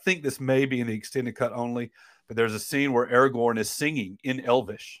straight. But I think this may be in the extended cut only. But there's a scene where Aragorn is singing in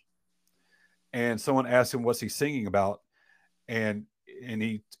Elvish, and someone asks him what's he singing about, and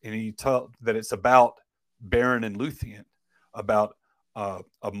he told that it's about Beren and Luthien, about a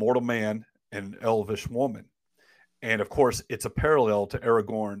mortal man and an elvish woman, and of course it's a parallel to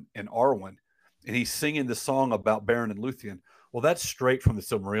Aragorn and Arwen, and he's singing the song about Beren and Luthien. Well, that's straight from the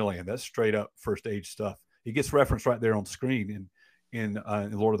Silmarillion. That's straight up First Age stuff. It gets referenced right there on screen in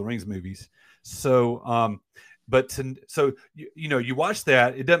Lord of the Rings movies. So, you watch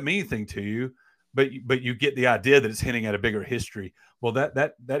that, it doesn't mean anything to you, but you get the idea that it's hinting at a bigger history. Well,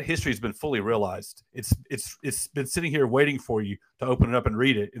 that history has been fully realized. It's been sitting here waiting for you to open it up and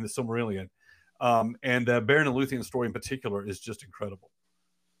read it in the Silmarillion. And Beren and Luthien story in particular is just incredible.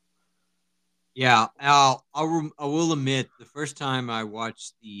 Yeah, I will admit the first time I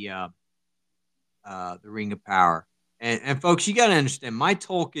watched the Ring of Power, and folks, you got to understand, my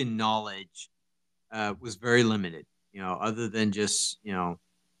Tolkien knowledge was very limited. Other than just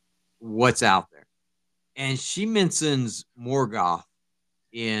what's out there. And she mentions Morgoth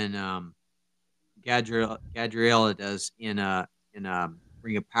in Gadriel does in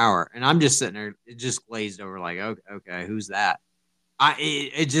Ring of Power, and I'm just sitting there, it just glazed over, like, okay, who's that?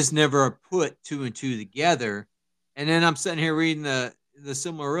 It just never put two and two together, and then I'm sitting here reading the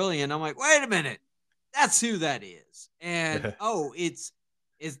Silmarillion. I'm like, wait a minute, that's who that is, and it's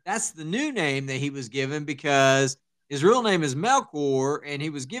that's the new name that he was given, because his real name is Melkor, and he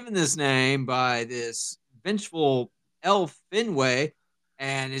was given this name by this vengeful elf Finwë,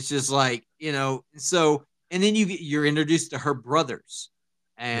 and it's just like, so, and then you're introduced to her brothers,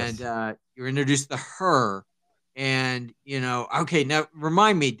 and Yes. you're introduced to her, and okay, now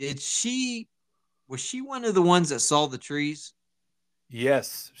remind me, was she one of the ones that saw the trees?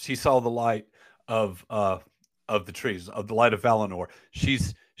 Yes, she saw the light of the trees, of the light of Valinor. She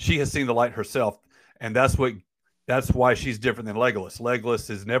has seen the light herself, and that's why she's different than Legolas. Legolas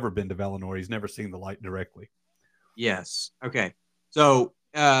has never been to Valinor. He's never seen the light directly. Yes. Okay. So,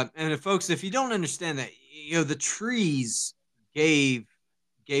 and folks, if you don't understand that, the trees gave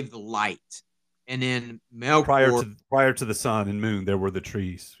the light, and then Melkor. Prior to the sun and moon, there were the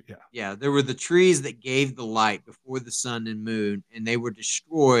trees. Yeah. Yeah, there were the trees that gave the light before the sun and moon, and they were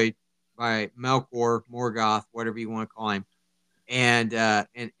destroyed by Melkor, Morgoth, whatever you want to call him, and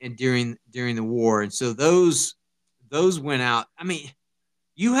during the war, and so those went out. I mean,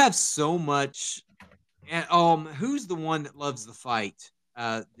 you have so much. And who's the one that loves the fight?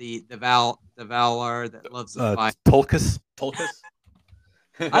 The Valar that loves the fight. Tulkas.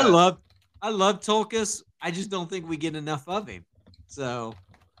 I love Tulkas. I just don't think we get enough of him. So.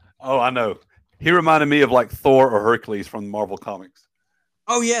 Oh, I know. He reminded me of like Thor or Hercules from Marvel Comics.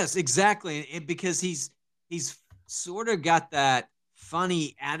 Oh yes, exactly. Because he's sort of got that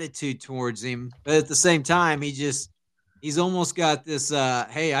funny attitude towards him, but at the same time, he's almost got this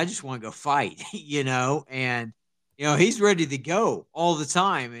hey, I just want to go fight, and he's ready to go all the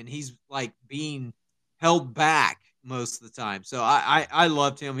time, and he's like being held back most of the time. So I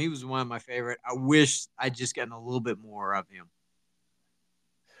loved him. He was one of my favorite. I wish I'd just gotten a little bit more of him.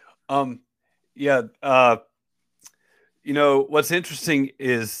 Yeah. What's interesting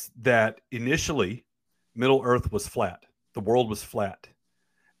is that initially Middle Earth was flat. The world was flat.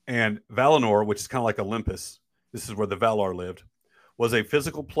 And Valinor, which is kind of like Olympus, this is where the Valar lived, was a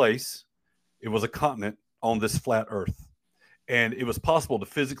physical place. It was a continent on this flat Earth. And it was possible to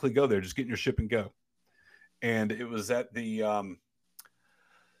physically go there, just get in your ship and go. And it was at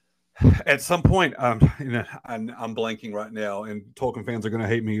some point, I'm blanking right now, and Tolkien fans are going to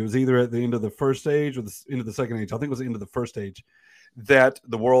hate me. It was either at the end of the First Age or the end of the Second Age. I think it was the end of the First Age that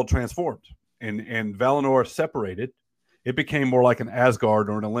the world transformed, and Valinor separated. It became more like an Asgard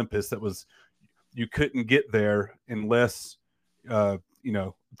or an Olympus that was, you couldn't get there unless, through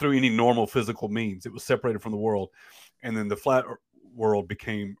any normal physical means. It was separated from the world, and then the flat world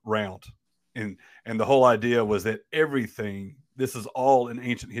became round, and the whole idea was that everything This is all in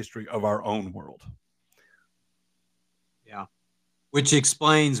ancient history of our own world. Yeah. Which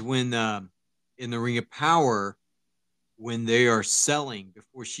explains when in the Ring of Power, when they are selling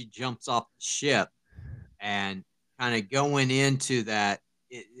before she jumps off the ship and kind of going into that,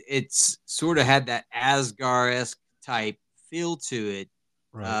 it's sort of had that Asgard-esque type feel to it.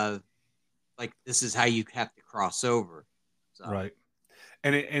 Right. Like this is how you have to cross over. So Right.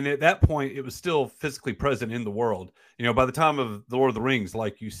 And at that point, it was still physically present in the world. You know, by the time of the Lord of the Rings,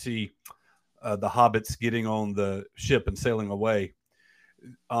 like you see the hobbits getting on the ship and sailing away,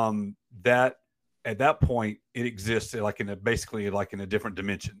 that at that point it exists like in a basically like in a different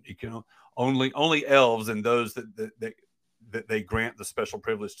dimension. You can only elves and those that they grant the special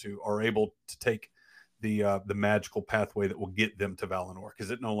privilege to are able to take the magical pathway that will get them to Valinor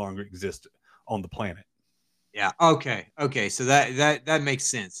because it no longer exists on the planet. yeah, okay. So that makes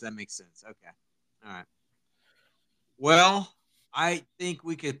sense. That makes sense. Okay, all right. Well, I think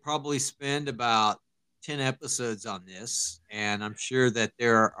we could probably spend about 10 episodes on this, and I'm sure that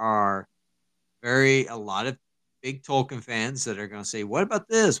there are a lot of big Tolkien fans that are going to say, "What about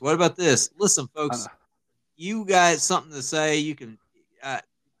this? What about this?" Listen, folks, you guys something to say, you can uh,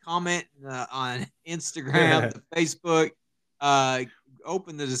 comment on Instagram, the Facebook, uh,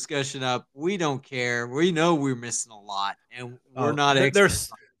 open the discussion up. We don't care. We know we're missing a lot, and we're not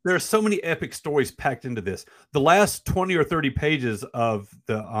experts. There's so many epic stories packed into this. The last 20 or 30 pages of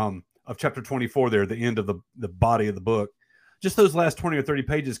the of chapter 24 there, the end of the body of the book, just those last 20 or 30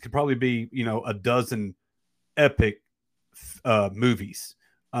 pages could probably be, you know, a dozen epic movies.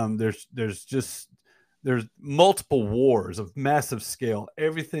 There's multiple wars of massive scale.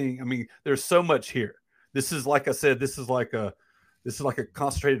 Everything. I mean, there's so much here. This is, like I said, this is like a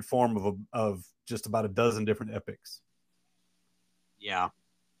concentrated form of just about a dozen different epics. Yeah.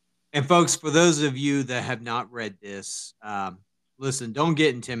 And folks, for those of you that have not read this, listen, don't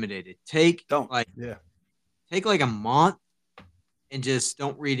get intimidated. Take like a month and just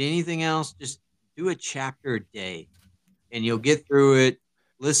don't read anything else. Just do a chapter a day and you'll get through it.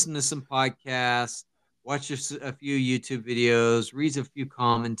 Listen to some podcasts, watch a few YouTube videos, read a few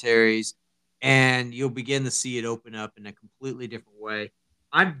commentaries, and you'll begin to see it open up in a completely different way.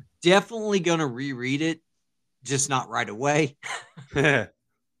 I'm definitely going to reread it, just not right away.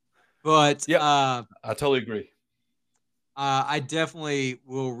 But I totally agree. I definitely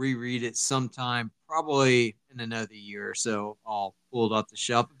will reread it sometime, probably in another year or so. I'll pull it off the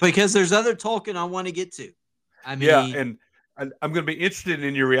shelf because there's other Tolkien I want to get to. I mean, and I'm going to be interested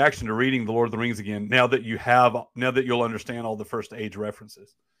in your reaction to reading The Lord of the Rings again now that you'll understand all the first age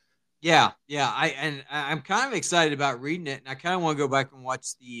references. Yeah. I'm kind of excited about reading it, and I kind of want to go back and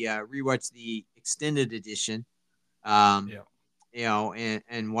watch the rewatch the extended edition. You know,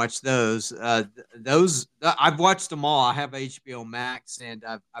 and watch those. I've watched them all. I have HBO Max, and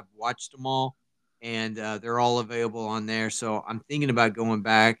I've watched them all, and they're all available on there. So I'm thinking about going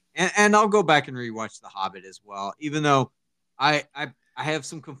back, and I'll go back and rewatch The Hobbit as well. Even though I have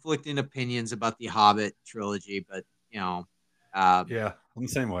some conflicting opinions about the Hobbit trilogy, but you know, I'm the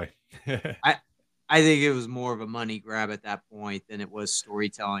same way. I think it was more of a money grab at that point than it was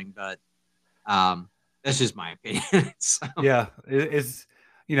storytelling, but that's just my opinion. So. Yeah, it's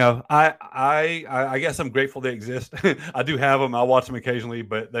you know, I guess I'm grateful they exist. I do have them. I watch them occasionally,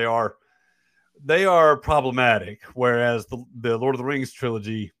 but they are problematic. Whereas the Lord of the Rings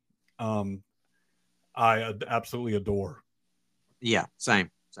trilogy, I absolutely adore. Yeah,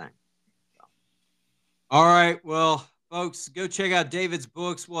 same. So. All right, well, folks, go check out David's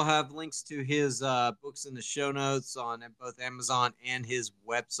books. We'll have links to his books in the show notes on both Amazon and his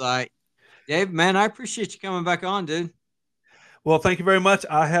website. Dave, man, I appreciate you coming back on, dude. Well, thank you very much.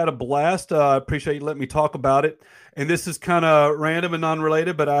 I had a blast. I appreciate you letting me talk about it. And this is kind of random and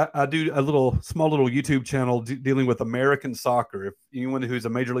non-related, but I do a small little YouTube channel dealing with American soccer. If anyone who's a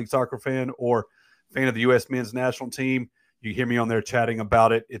Major League Soccer fan or fan of the U.S. men's national team, you hear me on there chatting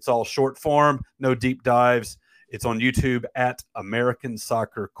about it. It's all short form, no deep dives. It's on YouTube at American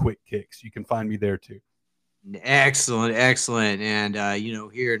Soccer Quick Kicks. You can find me there too. Excellent. And, you know,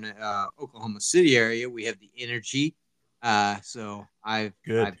 here in Oklahoma City area, we have the Energy. So I've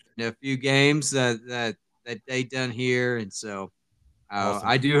been to a few games that they done here. And so awesome.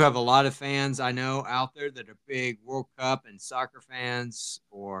 I do have a lot of fans I know out there that are big World Cup and soccer fans,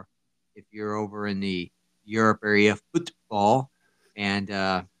 or if you're over in the Europe area, football.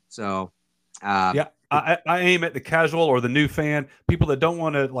 And so I aim at the casual or the new fan, people that don't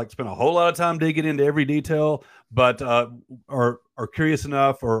want to like spend a whole lot of time digging into every detail, but are curious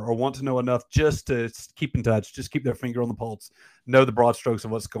enough or want to know enough just to keep in touch, just keep their finger on the pulse, know the broad strokes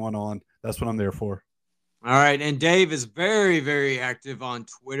of what's going on. That's what I'm there for. All right, and Dave is very, very active on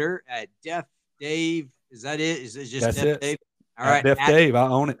Twitter at Def Dave. Is that it? Is it just That's Def it. Dave? All At right, Def Dave, I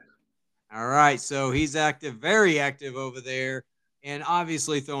own it. all right. So he's active, very active over there, and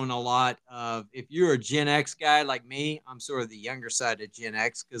obviously throwing a lot of. If you're a Gen X guy like me, I'm sort of the younger side of Gen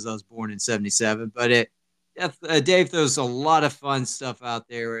X because I was born in '77. But Dave throws a lot of fun stuff out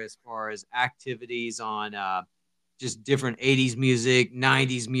there as far as activities on just different 80s music,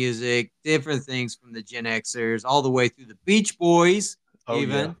 90s music, different things from the Gen Xers, all the way through the Beach Boys, Oh yeah.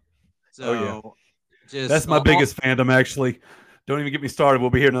 even. Oh yeah. So just That's my all. biggest fandom, actually. Don't even get me started.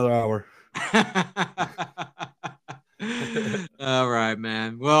 We'll be here another hour. All right,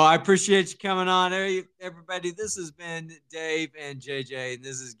 man. Well, I appreciate you coming on. Hey, everybody, this has been Dave and JJ, and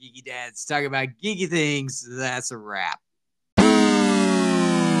this is Geeky Dads talking about geeky things. That's a wrap.